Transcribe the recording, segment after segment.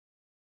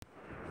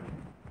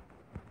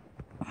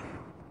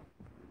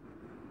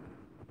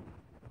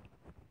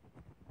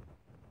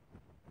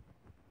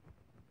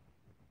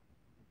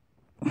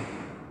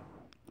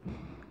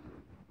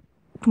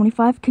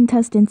25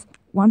 contestants,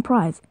 1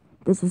 prize.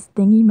 This is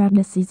Thingy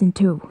Madness Season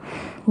 2.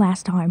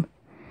 Last time.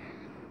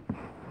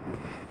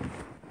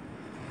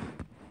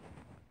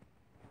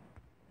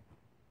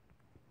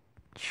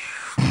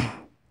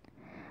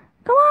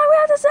 Come on, we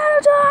have to send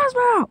him to the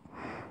hospital!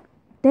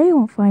 They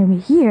won't find me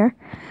here.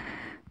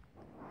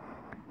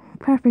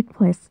 Perfect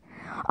place.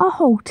 A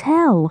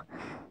hotel.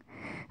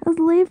 Just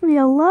leave me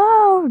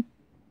alone.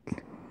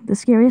 The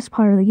scariest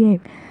part of the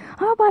game.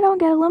 I hope I don't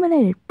get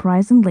eliminated.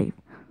 Prize and leave.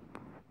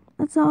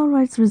 That's all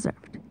rights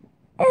reserved.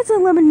 It's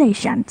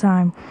elimination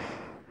time.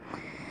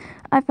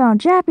 I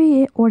found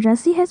Jappy or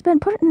Jesse has been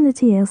put in the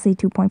TLC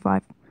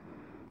 2.5.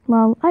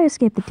 Lol, I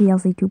escaped the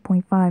TLC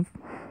 2.5.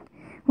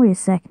 Wait a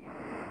sec.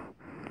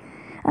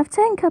 I have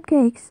 10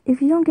 cupcakes.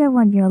 If you don't get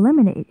one, you're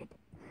eliminated.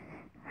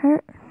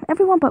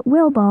 Everyone but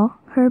Willball,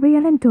 Herbie,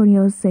 and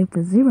Antonio is safe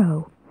with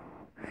 0.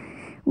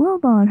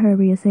 Willball and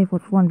Herbie is safe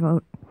with 1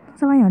 vote.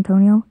 Sorry,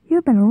 Antonio,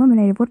 you've been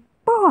eliminated with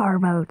 4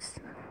 votes.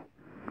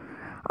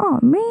 Oh,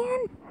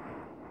 man.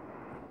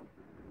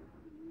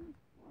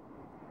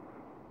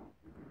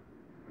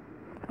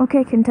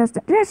 Okay,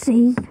 contestant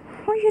Jesse,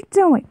 what are you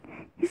doing?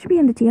 You should be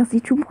in the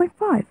TLC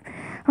 2.5.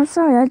 I'm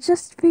sorry, I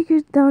just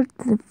figured out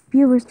the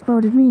viewers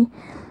voted me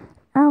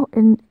out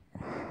in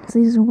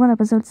Season 1,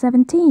 Episode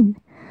 17,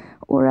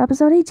 or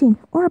Episode 18,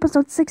 or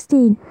Episode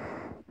 16.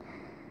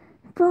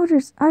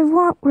 Voters, I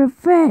want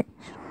revenge.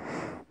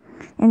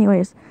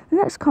 Anyways, the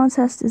next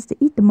contest is to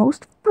eat the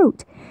most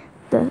fruit.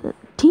 The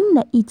team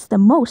that eats the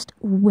most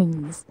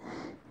wins.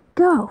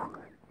 Go.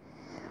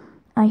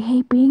 I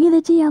hate being in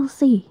the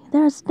TLC.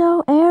 There's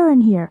no air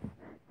in here.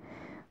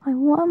 I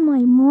want my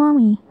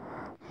mommy.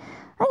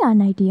 I got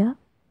an idea.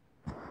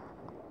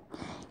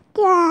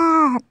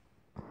 Yeah.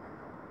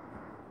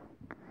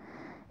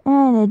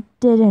 And it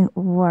didn't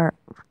work.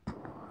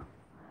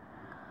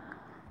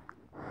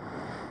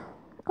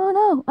 Oh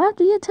no, I have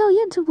to tell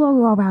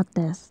YouTubeLogo about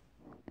this.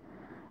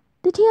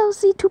 The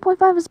TLC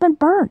 2.5 has been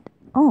burned.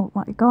 Oh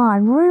my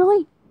god,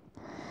 really?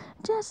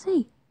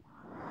 Jesse,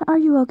 are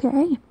you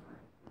okay?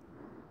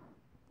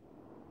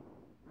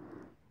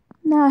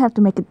 Now I have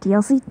to make a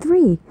TLC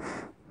 3.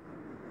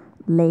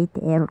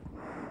 Later.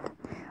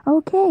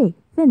 Okay,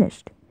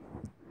 finished.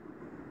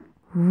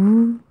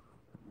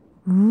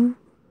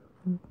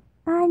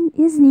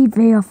 Isn't he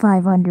Veil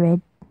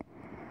 500?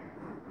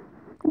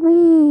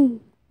 Wee.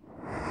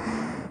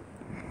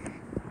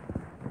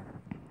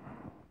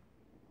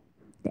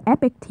 The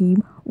Epic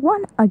team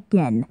won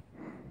again.